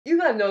You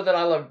guys know that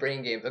I love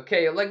brain games,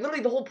 okay? Like,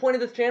 literally the whole point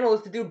of this channel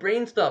is to do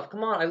brain stuff.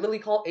 Come on, I literally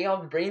call AI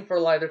brain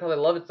fertilizer because I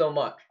love it so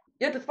much.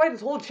 Yet, despite this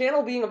whole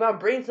channel being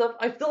about brain stuff,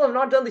 I still have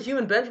not done the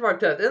human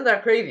benchmark test. Isn't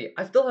that crazy?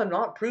 I still have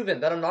not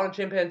proven that I'm not a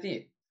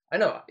chimpanzee. I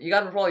know, you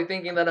guys are probably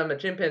thinking that I'm a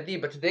chimpanzee,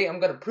 but today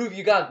I'm gonna prove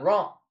you guys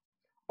wrong.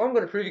 Or I'm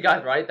gonna prove you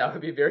guys right. That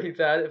would be very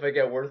sad if I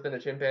get worse than a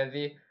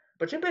chimpanzee.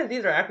 But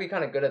chimpanzees are actually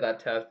kind of good at that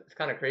test. It's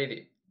kind of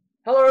crazy.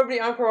 Hello everybody,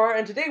 I'm Karar,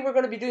 and today we're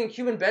going to be doing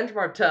human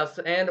benchmark tests,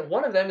 and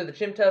one of them is the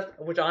chimp test,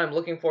 which I'm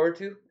looking forward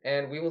to,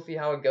 and we will see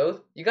how it goes.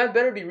 You guys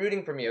better be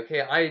rooting for me, okay?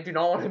 I do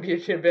not want to be a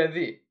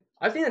chimpanzee.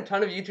 I've seen a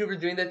ton of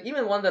YouTubers doing this,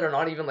 even ones that are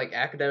not even like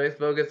academics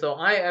focused, so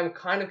I am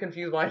kind of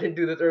confused why I didn't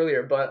do this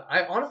earlier, but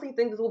I honestly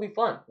think this will be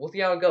fun. We'll see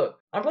how it goes.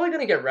 I'm probably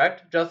going to get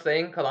wrecked, just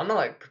saying, because I'm not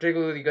like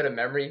particularly good at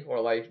memory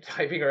or like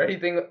typing or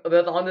anything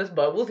that's on this,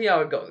 but we'll see how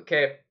it goes,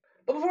 okay?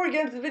 But before we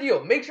get into the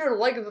video, make sure to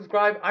like and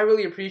subscribe. I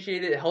really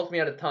appreciate it. It helps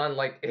me out a ton.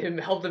 Like, it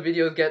helps the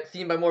videos get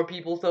seen by more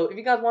people. So if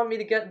you guys want me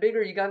to get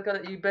bigger, you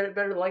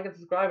better like and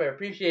subscribe. I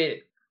appreciate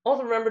it.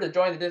 Also remember to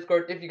join the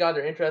Discord if you guys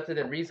are interested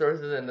in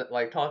resources and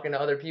like talking to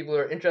other people who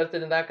are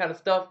interested in that kind of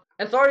stuff.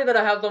 And sorry that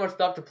I have so much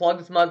stuff to plug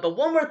this month, but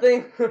one more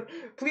thing,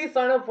 please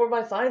sign up for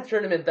my science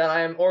tournament that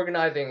I am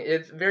organizing.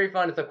 It's very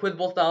fun. It's a quiz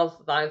bowl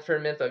style science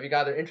tournament, so if you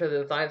guys are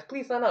interested in science,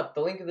 please sign up. The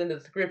link is in the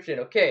description.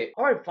 Okay.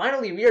 Alright,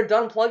 finally, we are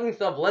done plugging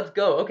stuff. Let's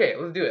go. Okay,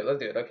 let's do it.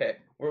 Okay.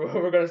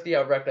 We're gonna see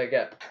how wrecked I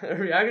get.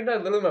 Reaction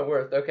time literally my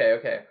worst.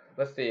 Okay.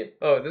 Let's see.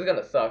 Oh, this is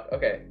gonna suck.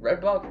 Okay.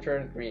 Red box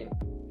turns green.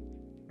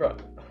 Bro.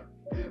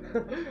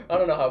 I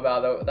don't know how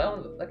bad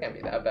that can't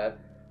be that bad.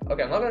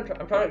 Okay,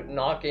 I'm trying to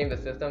not game the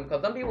system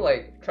because some people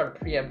like try to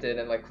preempt it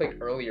and like click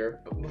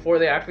earlier before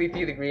they actually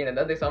see the green, and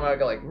then they somehow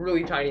get like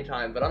really tiny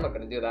time. But I'm not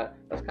gonna do that.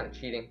 That's kind of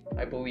cheating,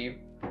 I believe.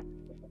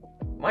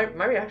 My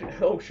reaction.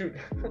 Oh shoot!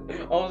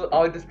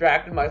 I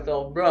distracted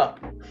myself, bruh.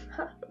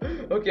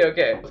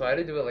 Okay. So I had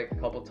to do it like a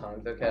couple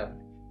times. Okay.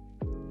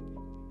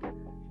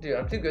 Dude,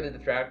 I'm too good to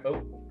distract.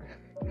 Oh.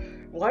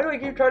 Why do I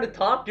keep trying to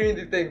talk during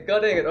these things?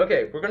 God dang it.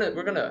 Okay, we're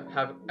gonna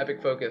have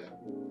epic focus.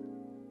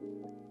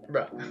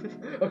 Bruh.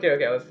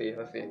 Okay, let's see.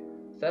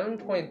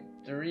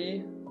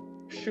 7.3.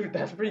 Shoot,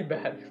 that's pretty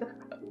bad.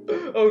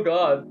 Oh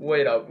god.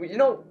 Wait up. You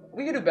know,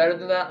 we can do better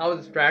than that. I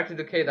was distracted.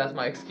 Okay, that's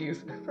my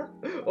excuse.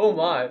 Oh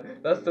my,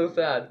 that's so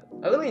sad.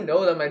 I really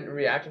know that my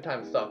reaction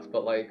time sucks,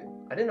 but like,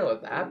 I didn't know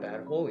it was that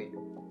bad. Holy.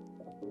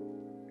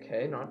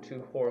 Okay, not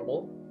too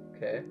horrible.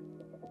 Okay.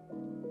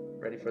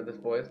 Ready for this,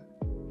 boys.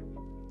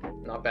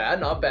 Not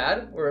bad.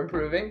 We're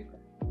improving.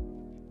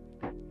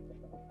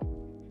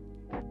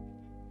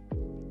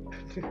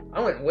 I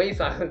went way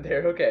silent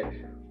there. Okay.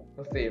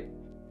 Let's see.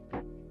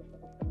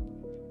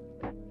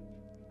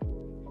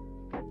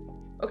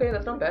 Okay,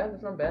 that's not bad.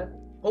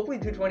 Hopefully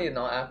 220 is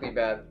not actually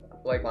bad.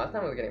 Like last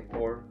time I was getting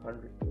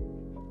 400.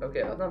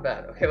 Okay, that's not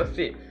bad. Okay, let's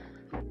see.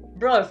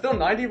 Bro, it's still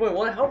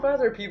 90.1. How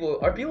fast are people?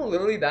 Are people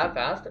literally that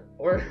fast?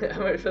 Or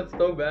am I just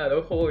so bad?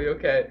 Oh, holy,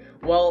 okay.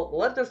 Well,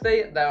 let's just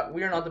say that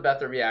we are not the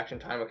best at reaction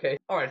time, okay?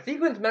 Alright,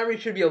 sequence memory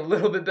should be a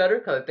little bit better,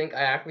 because I think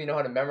I actually know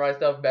how to memorize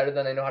stuff better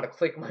than I know how to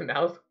click my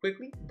mouse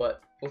quickly,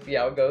 but we'll see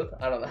how it goes.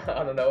 I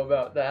don't know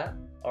about that.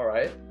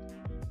 Alright.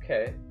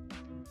 Okay.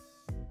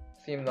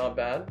 Seems not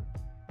bad.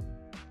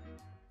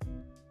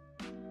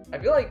 I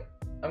feel like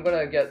I'm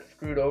gonna get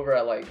screwed over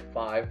at like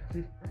 5.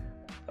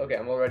 Okay,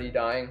 I'm already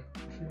dying.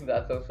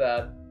 That's so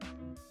sad.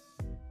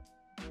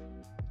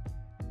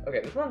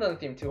 Okay, this one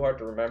doesn't seem too hard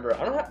to remember.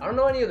 I don't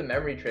know any of the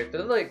memory tricks.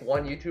 There's like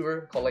one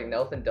YouTuber called like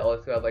Nelson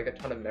Dellis who has like a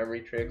ton of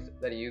memory tricks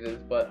that he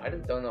uses, but I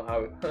just don't know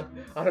how.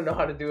 I don't know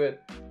how to do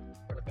it.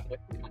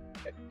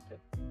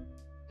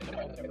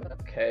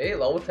 Okay,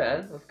 level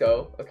 10. Let's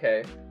go.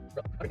 Okay.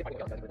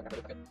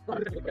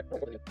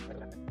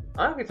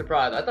 I'm actually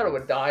surprised. I thought it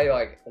would die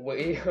like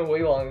way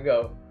long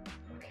ago.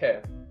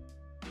 Okay.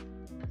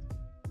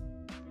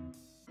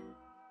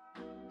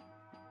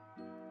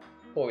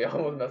 Holy, I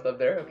almost messed up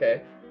there.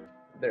 Okay.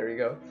 There we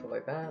go. So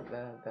like that.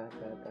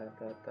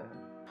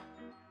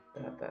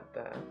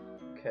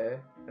 Okay.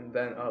 And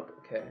then up.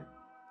 Okay.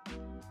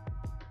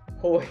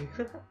 Holy.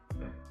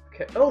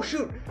 Okay. Oh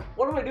shoot!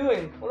 What am I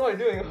doing?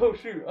 Oh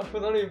shoot! I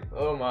was not even.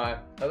 Oh my!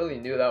 I really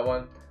knew that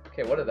one.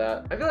 Okay, what is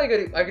that? I feel like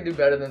I could do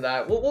better than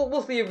that.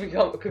 We'll see if we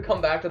could come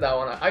back to that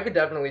one. I could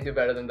definitely do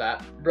better than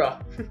that, bruh.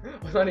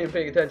 I was not even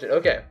paying attention.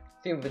 Okay.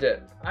 Seems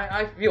legit.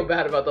 I feel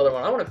bad about the other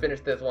one. I want to finish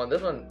this one.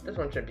 This one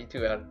shouldn't be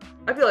too bad.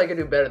 I feel like I could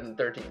do better than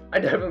 13. I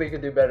definitely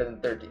could do better than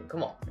 13.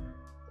 Come on.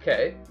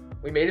 Okay.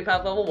 We made it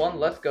past level 1.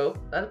 Let's go.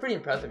 That's pretty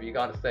impressive, you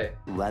gotta say.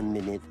 1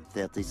 minute,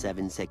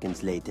 37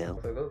 seconds later.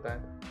 So it goes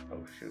back.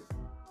 Oh, shoot.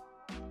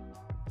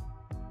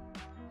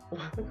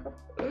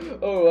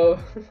 Oh,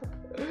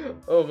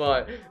 oh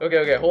my.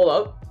 Okay, hold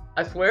up.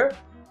 I swear,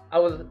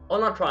 I'm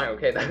not trying,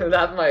 okay?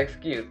 That's my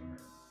excuse.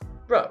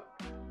 Bro.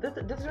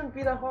 This shouldn't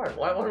be that hard.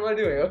 What am I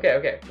doing?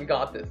 Okay, we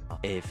got this.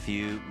 A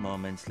few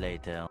moments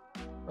later.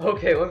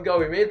 Okay, let's go.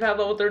 We made it past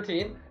level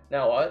 13.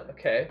 Now what?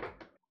 Okay.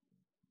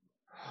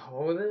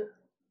 What was it?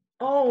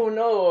 Oh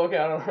no. Okay,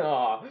 I don't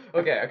know.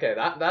 Okay.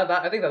 That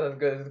I think that's as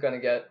good as it's gonna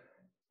get.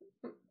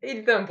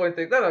 87.6.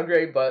 That's not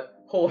great,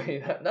 but Holy,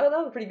 that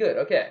was pretty good.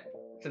 Okay.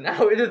 So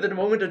now it is the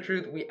moment of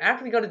truth. We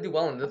actually got to do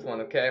well in this one,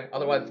 okay?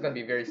 Otherwise, it's going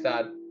to be very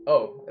sad.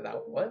 Oh, is that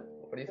what?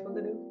 What are you supposed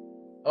to do?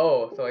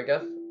 Oh, so I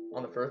guess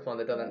on the first one,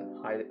 that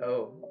doesn't hide it.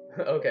 Oh,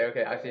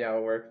 okay, I see how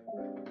it works.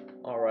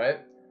 Alright.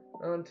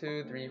 1,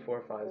 2, 3,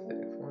 4, 5, 6.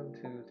 1,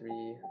 2,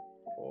 3,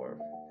 4,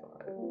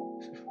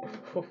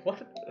 5.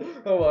 What?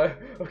 Oh my.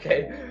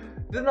 Okay.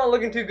 This is not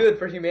looking too good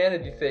for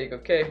humanity's sake.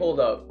 Okay, hold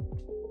up.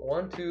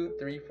 1, 2,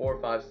 3, 4,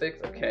 5,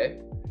 6. Okay.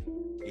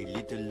 A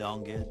little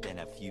longer than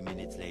a few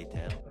minutes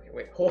later. Okay,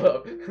 wait, hold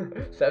up.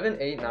 7,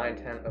 8, 9,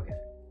 10. Okay.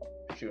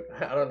 Shoot.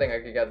 I don't think I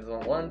could get this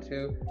one. 1,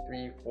 2,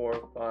 3,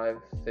 4, 5,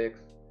 6,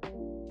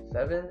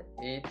 7,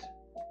 8.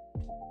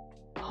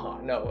 Oh,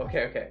 no.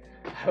 Okay.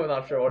 I'm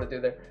not sure what to do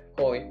there.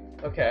 Holy.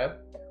 Okay.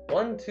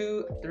 1,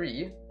 2,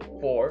 3,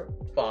 4,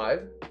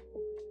 5.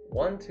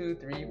 1, 2,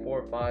 3,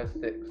 4, 5,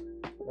 6.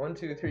 1,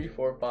 2, 3,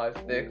 4, 5,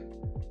 6.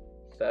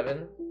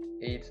 7,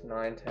 8,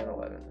 9, 10,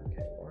 11.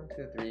 Okay. 1,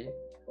 2, 3,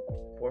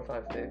 4,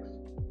 5, 6.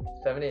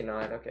 7, 8,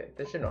 9. Okay.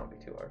 This should not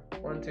be too hard.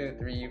 1, 2,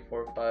 3,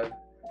 4, 5,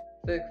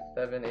 6,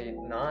 7, 8,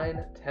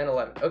 9, 10,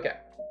 11. Okay.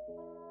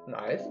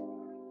 Nice.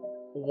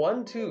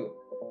 1, 2.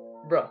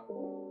 Bruh.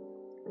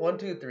 1,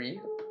 2, 3,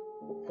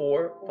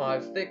 4,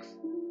 5, 6,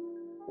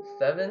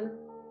 7.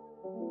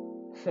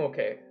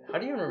 Okay. How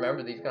do you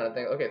remember these kind of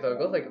things? Okay, so it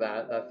goes like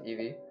that. That's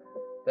easy.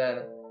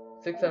 Then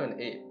 6, 7,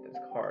 8 is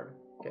hard.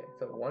 Okay,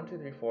 so 1, 2,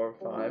 3, 4,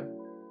 5,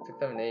 6,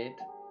 7, 8,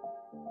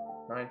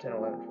 9, 10,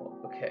 11,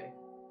 12. Okay.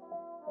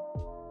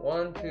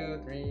 1,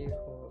 2, 3,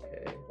 4.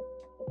 Okay.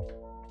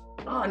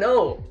 Ah,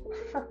 no!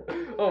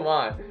 Oh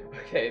my.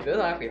 Okay, this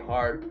is actually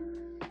hard.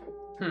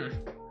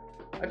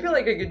 I feel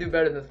like I could do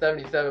better than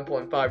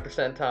 77.5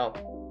 percentile.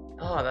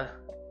 Oh,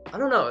 I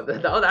don't know.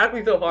 That was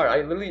actually so hard.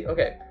 I literally,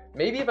 okay.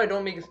 Maybe if I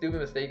don't make a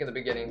stupid mistake in the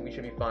beginning, we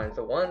should be fine.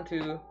 So 1,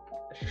 2.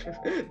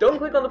 Don't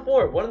click on the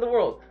 4. What in the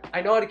world?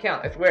 I know how to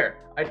count. I swear.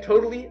 I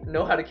totally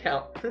know how to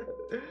count.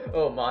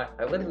 Oh my.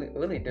 I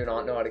literally do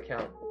not know how to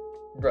count.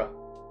 Bruh.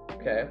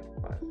 Okay.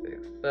 5,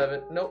 6,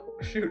 7.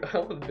 Nope. Shoot. I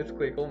almost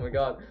misclick. Oh my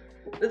god.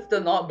 This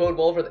does not bode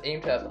well for the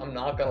AIME test. I'm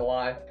not gonna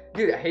lie.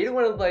 Dude, I hate it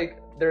when it's like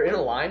they're in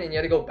a line and you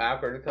have to go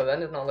backwards because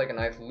then it's not like a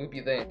nice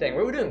loopy thing. Dang,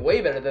 we were doing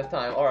way better this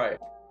time. Alright.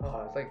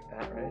 Oh, it's like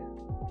that, right?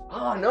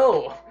 Oh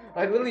no!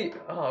 I literally.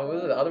 Oh,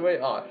 was it the other way?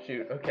 Oh,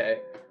 shoot. Okay.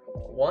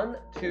 1,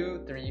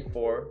 2, 3,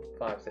 4,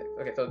 5, 6.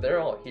 Okay, so they're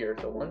all here.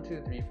 So 1,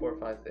 2, 3, 4,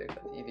 5, 6.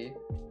 That's easy.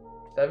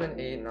 7,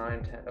 8,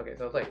 9, 10. Okay,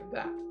 so it's like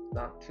that.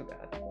 Not too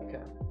bad.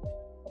 Okay.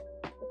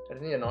 I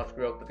just need to not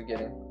screw up the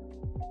beginning.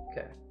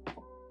 Okay.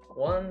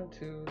 1,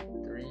 2,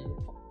 3.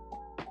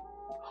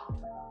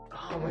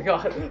 Oh my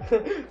god.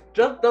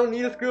 Just don't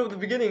need to screw up the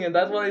beginning, and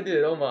that's what I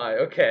did. Oh my.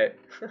 Okay.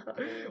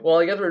 Well,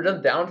 I guess we're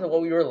just down to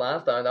what we were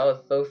last time. That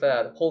was so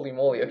sad. Holy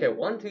moly. Okay,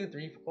 1, 2,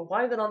 3.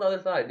 Why is it on the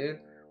other side, dude?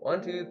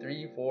 1, 2,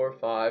 3, 4,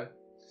 5,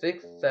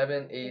 6,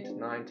 7, 8,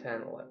 9,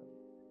 10, 11.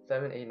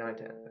 7, 8, 9,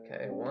 10.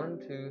 Okay, 1,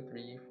 2,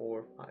 3,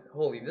 4, 5.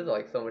 Holy, this is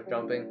like so much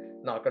jumping.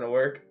 Not gonna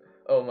work.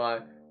 Oh my.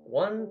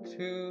 1,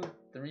 2,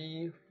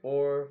 3,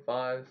 4,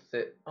 5,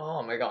 6.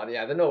 Oh my god,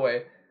 yeah, there's no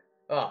way.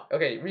 Oh,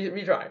 okay,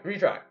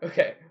 retry.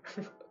 Okay.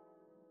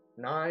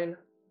 9,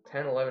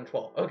 10, 11,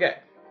 12. Okay,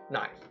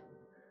 nice.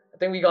 I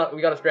think we got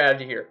a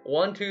strategy here.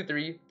 1, 2,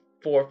 3,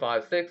 4,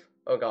 5, 6.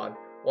 Oh god.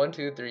 1,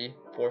 2, 3,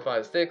 4,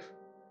 5, 6.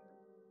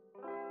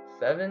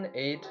 7,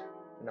 8,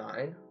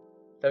 9.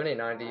 7, 8,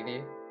 9 is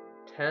easy.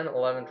 10,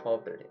 11,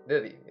 12, 13.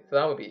 This is easy. So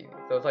that would be easy.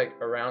 So it's like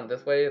around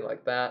this way,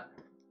 like that.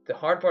 The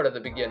hard part at the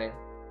beginning.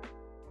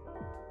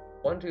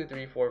 1, 2,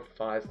 3, 4,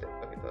 5, 6.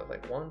 Okay, so it's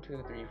like 1,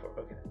 2, 3, 4.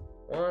 Okay.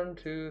 1,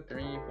 2,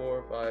 3,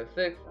 4, 5,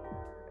 6.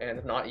 And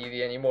it's not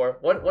easy anymore.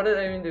 What did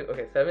I even do?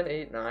 Okay, 7,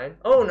 8, 9.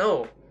 Oh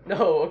no!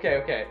 No,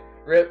 okay.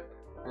 Rip.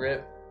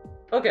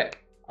 Okay.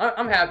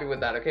 I'm happy with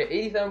that, okay?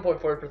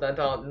 87.4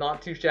 percentile,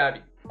 not too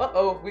shabby.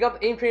 Uh-oh, we got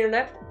the AIME trainer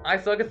next. I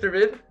suck at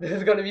Surviv. This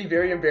is gonna be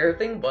very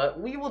embarrassing, but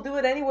we will do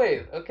it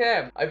anyways,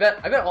 okay? I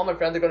bet all my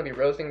friends are gonna be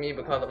roasting me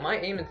because my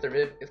aim in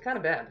Surviv is kind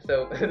of bad,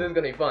 so this is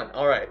gonna be fun.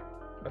 Alright.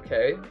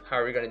 Okay, how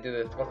are we gonna do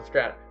this? What's the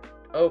strat?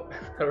 Oh,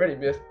 I already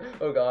missed.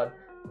 Oh god.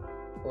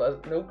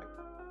 Nope.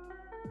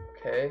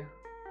 Okay.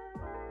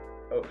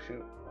 Oh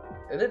shoot.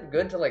 Is it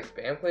good to like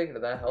spam click?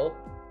 Does that help?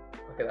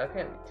 Okay, that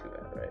can't be too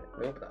bad, right?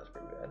 Nope, that's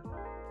pretty bad.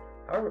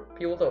 How are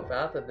people so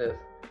fast at this?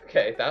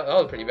 Okay, that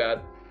was pretty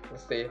bad.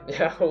 Let's see.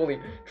 Yeah, holy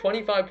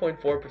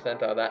 25.4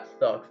 percentile. That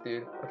sucks,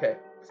 dude. Okay.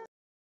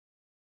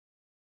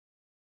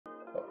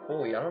 Oh,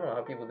 holy, I don't know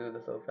how people do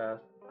this so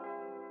fast.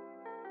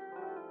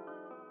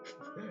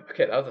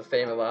 Okay, that was the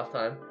same as last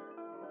time.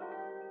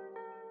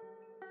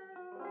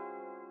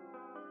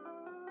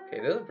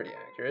 Okay, this is pretty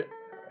accurate.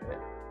 Alright.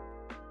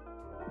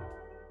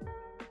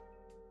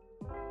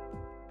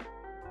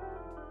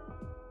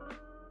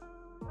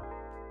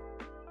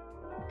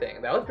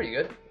 Dang, that was pretty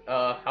good.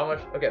 How much?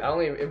 Okay, I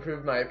only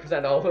improved my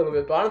percentile a little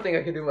bit, but I don't think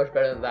I can do much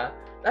better than that.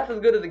 That's as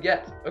good as it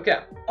gets. Okay.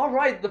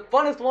 Alright, the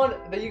funnest one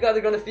that you guys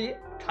are gonna see,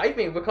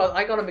 typing, because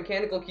I got a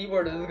mechanical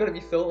keyboard and this is gonna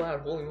be so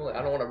loud. Holy moly,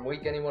 I don't want to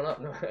wake anyone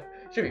up. No,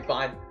 should be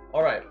fine.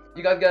 Alright,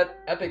 you guys get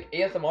epic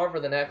ASMR for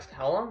the next,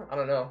 how long? I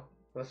don't know.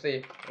 Let's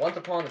see. Once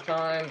upon a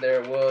time,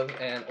 there was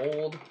an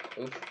old,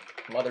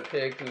 mother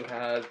pig who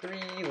had 3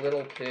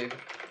 little pigs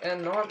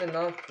and not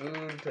enough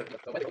food to...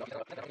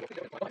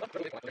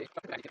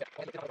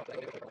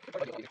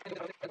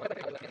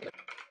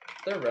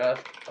 the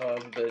rest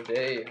of the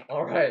day.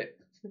 Alright.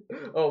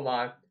 Oh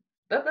my.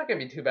 That's not gonna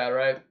be too bad,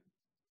 right?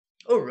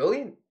 Oh,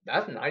 really?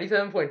 That's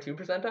 97.2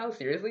 percentile?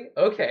 Seriously?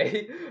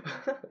 Okay.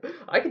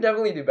 I could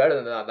definitely do better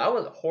than that. That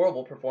was a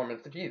horrible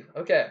performance. Jeez.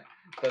 Okay.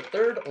 The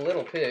third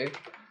little pig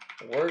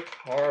worked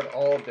hard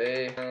all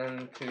day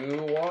and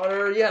to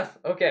water. Yes.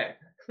 Okay.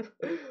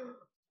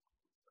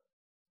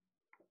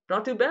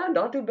 Not too bad.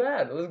 Not too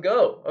bad. Let's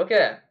go.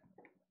 Okay.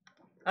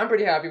 I'm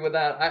pretty happy with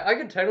that. I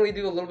could technically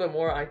do a little bit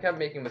more. I kept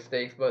making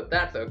mistakes, but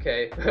that's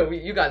okay.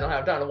 You guys don't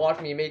have time to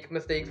watch me make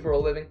mistakes for a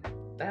living.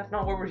 That's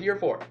not what we're here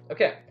for.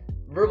 Okay.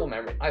 Verbal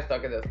memory. I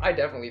suck at this. I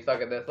definitely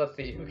suck at this. Let's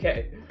see.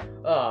 Okay.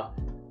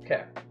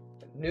 Okay.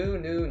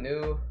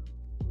 New.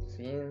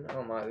 Scene.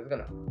 Oh my, this is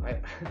gonna...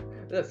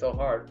 this is so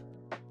hard.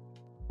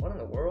 What in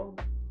the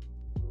world?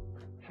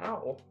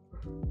 How?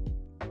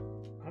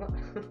 I don't...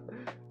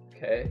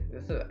 Okay,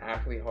 this is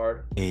actually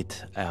hard.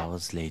 8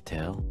 hours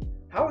later.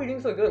 How are you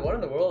doing so good? What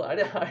in the world? I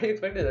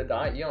expected to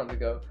die eons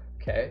ago.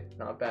 Okay,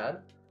 not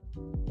bad.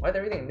 Why is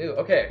everything new?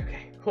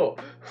 Okay, cool.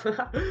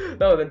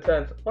 That was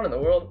intense. What in the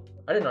world?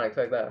 I did not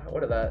expect that.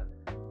 What is that?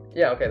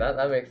 Yeah, okay,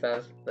 that makes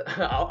sense.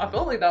 I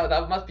felt like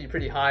that must be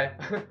pretty high.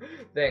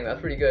 Dang,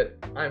 that's pretty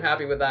good. I'm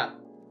happy with that.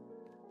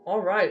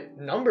 Alright,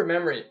 number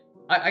memory.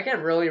 I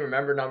can't really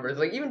remember numbers.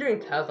 Like, even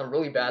during tests, I'm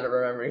really bad at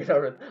remembering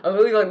numbers. I'm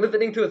really, like,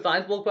 listening to a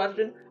science bowl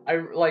question.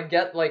 I, like,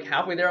 get, like,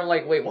 halfway there. I'm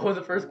like, wait, what was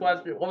the first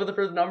question? What was the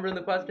first number in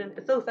the question?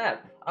 It's so sad.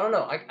 I don't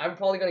know. I'm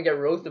probably gonna get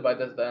roasted by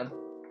this then.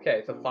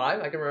 Okay, so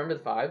 5. I can remember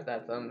it's 5.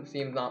 That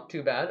seems not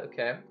too bad.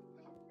 Okay.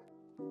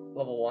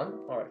 Level 1.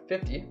 Alright,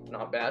 50.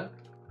 Not bad.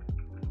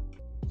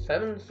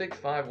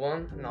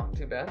 7651. Not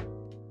too bad.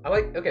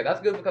 Okay,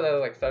 that's good because I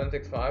like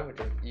 765,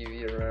 which is easy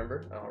to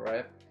remember.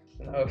 Alright.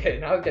 Okay,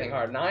 now it's getting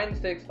hard.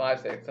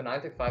 9656. So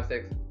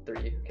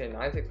 96563. Okay,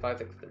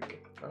 96563.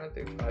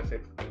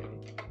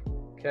 96563.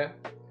 Okay.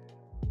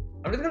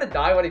 I'm just gonna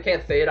die when I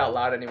can't say it out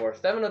loud anymore.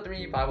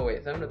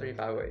 703-508.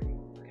 703-508.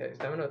 Okay,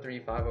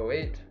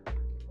 703-508.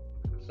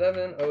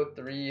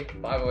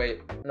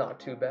 703-508. Not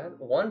too bad.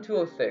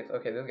 1206.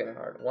 Okay, this is getting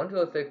hard.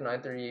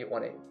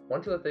 1206-9318.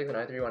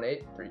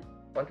 1206-9318. 3.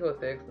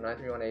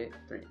 1206-9318.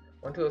 3.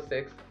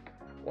 1206.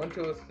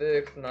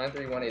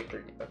 1206-9318.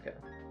 3. Okay.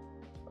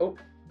 Oh.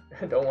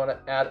 Don't want to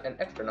add an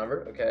extra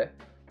number. Okay,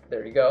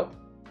 there you go.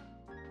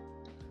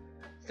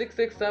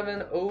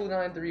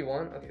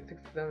 6670931. Okay,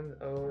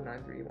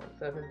 6670931.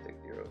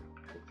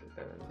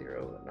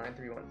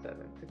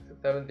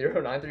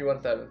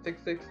 6670931.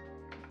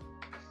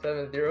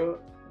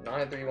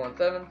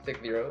 6670931.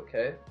 60.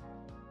 Okay,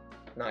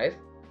 nice.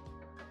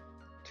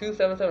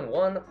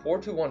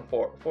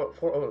 2771-4214.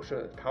 Oh,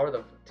 sure. Power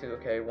the 2.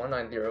 Okay,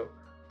 190.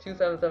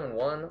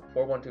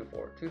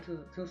 2771-4124.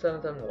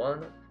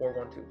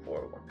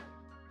 2771-4124.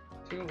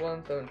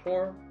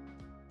 2174.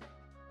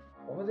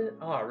 What was it?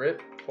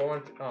 RIP.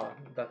 412.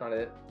 That's not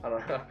it. I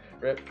don't know.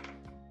 RIP.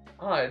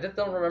 I just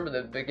don't remember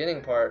the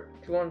beginning part.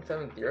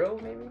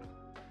 2170 maybe?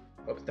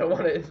 Oops, don't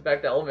want to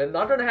inspect elements.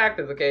 Not trying to hack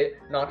this, okay?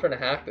 Not trying to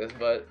hack this,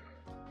 but...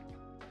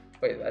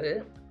 Wait, is that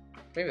it?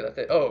 Maybe that's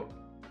it. Oh.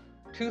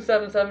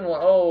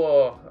 2771.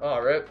 Oh,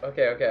 RIP.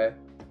 Okay.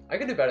 I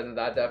could do better than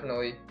that,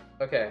 definitely.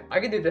 Okay, I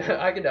could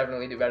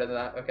definitely do better than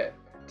that. Okay,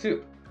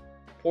 2.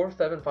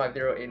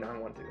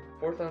 4750-8912.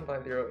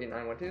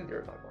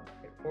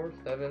 4750-8912-051. Okay,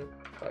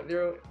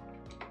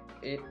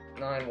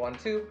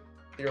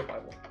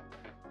 4750-8912-051.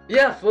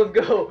 Yes, let's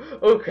go.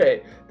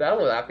 Okay, that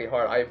was actually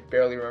hard. I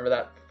barely remember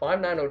that.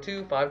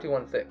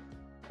 5902-5216.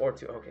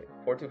 42. Okay,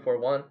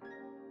 4241.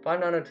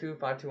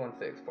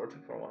 5902-5216.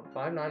 4241.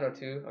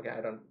 5902. Okay,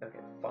 I don't. Okay,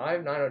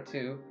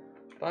 5902.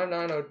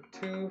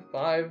 5902.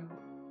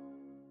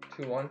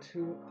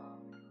 5212.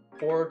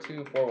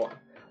 4241.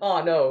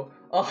 Oh no,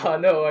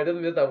 I just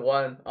missed that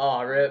 1.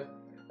 Oh, rip.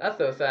 That's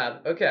so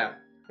sad. Okay,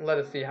 let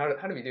us see. How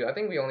do we do? I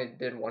think we only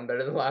did 1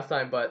 better than last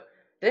time, but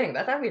dang,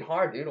 that's actually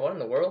hard, dude. What in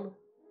the world?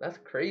 That's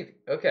crazy.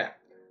 Okay,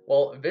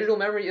 well, visual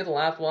memory is the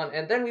last one,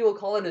 and then we will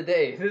call it a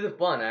day. This is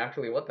fun,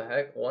 actually. What the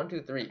heck? 1,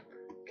 2, 3.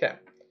 Okay.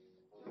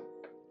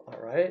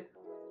 Alright.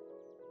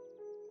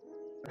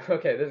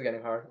 Okay, this is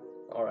getting hard.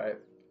 Alright.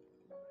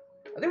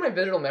 I think my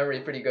visual memory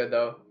is pretty good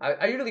though.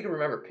 I usually can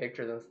remember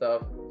pictures and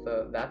stuff,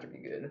 so that should be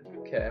good.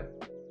 Okay.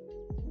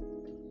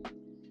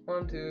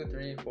 1, 2,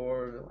 3,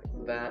 4,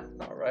 like that.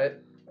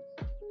 Alright.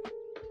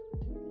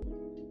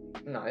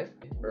 Nice.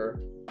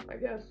 I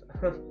guess.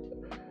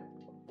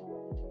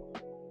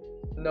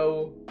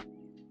 No.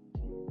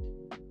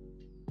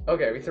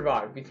 Okay, we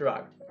survived.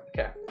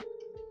 Okay.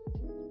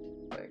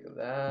 Like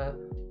that.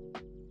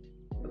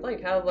 It's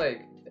like has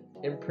like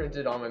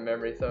imprinted on my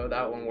memory, so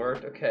that one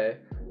worked. Okay.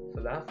 So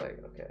that's like,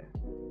 okay.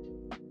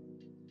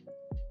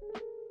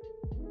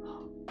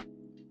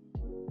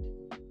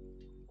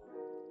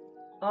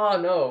 Oh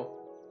no.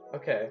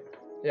 Okay.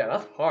 Yeah,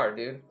 that's hard,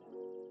 dude.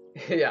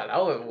 Yeah,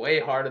 that was way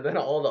harder than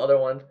all the other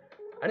ones.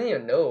 I didn't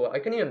even know. I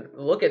couldn't even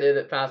look at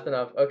it fast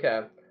enough.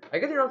 Okay. I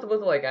guess you're not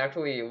supposed to like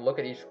actually look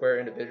at each square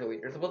individually.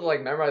 You're supposed to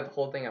like memorize the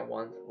whole thing at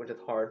once, which is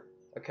hard.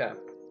 Okay.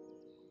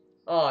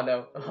 Oh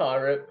no. Oh,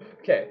 rip.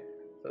 Okay.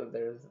 So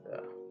there's.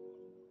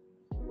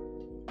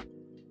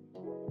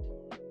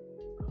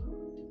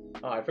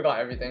 Oh, I forgot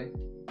everything.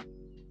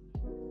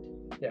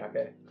 Yeah.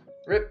 Okay.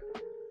 Rip.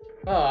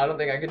 Oh, I don't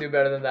think I could do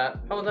better than that.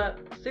 How was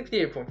that?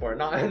 68.4.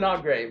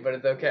 Not great, but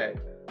it's okay.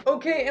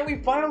 Okay, and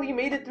we finally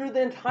made it through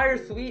the entire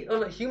suite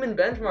of human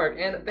benchmark,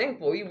 and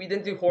thankfully we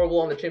didn't do horrible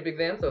on the chimp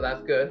exam, so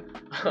that's good.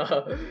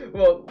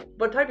 Well,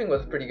 but typing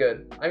was pretty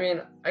good. I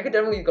mean, I could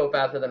definitely go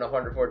faster than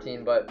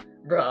 114, but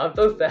bruh, I'm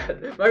so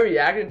sad. My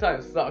reaction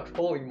time sucks.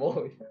 Holy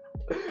moly.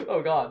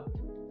 Oh god.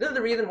 This is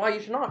the reason why you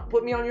should not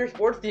put me on your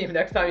sports team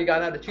next time you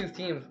guys have to choose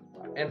teams,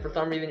 and for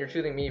some reason you're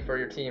choosing me for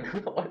your team.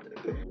 What?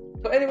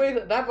 But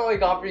anyways, that's all I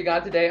got for you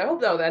guys today. I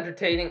hope that was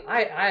entertaining.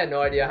 I had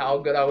no idea how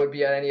good I would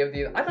be at any of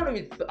these. I thought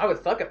I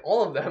would suck at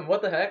all of them.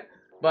 What the heck?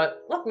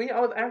 But luckily, I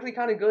was actually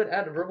kind of good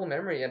at verbal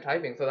memory and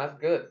typing, so that's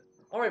good.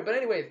 Alright, but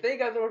anyways, thank you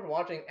guys so much for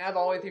watching. As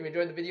always, if you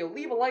enjoyed the video,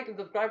 leave a like and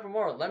subscribe for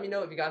more. Let me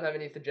know if you guys have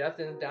any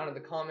suggestions down in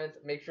the comments.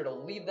 Make sure to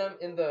leave them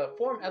in the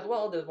form as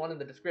well. There's one in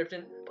the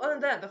description. But other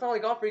than that, that's all I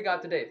got for you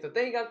guys today. So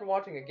thank you guys for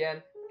watching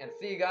again, and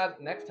see you guys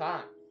next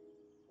time.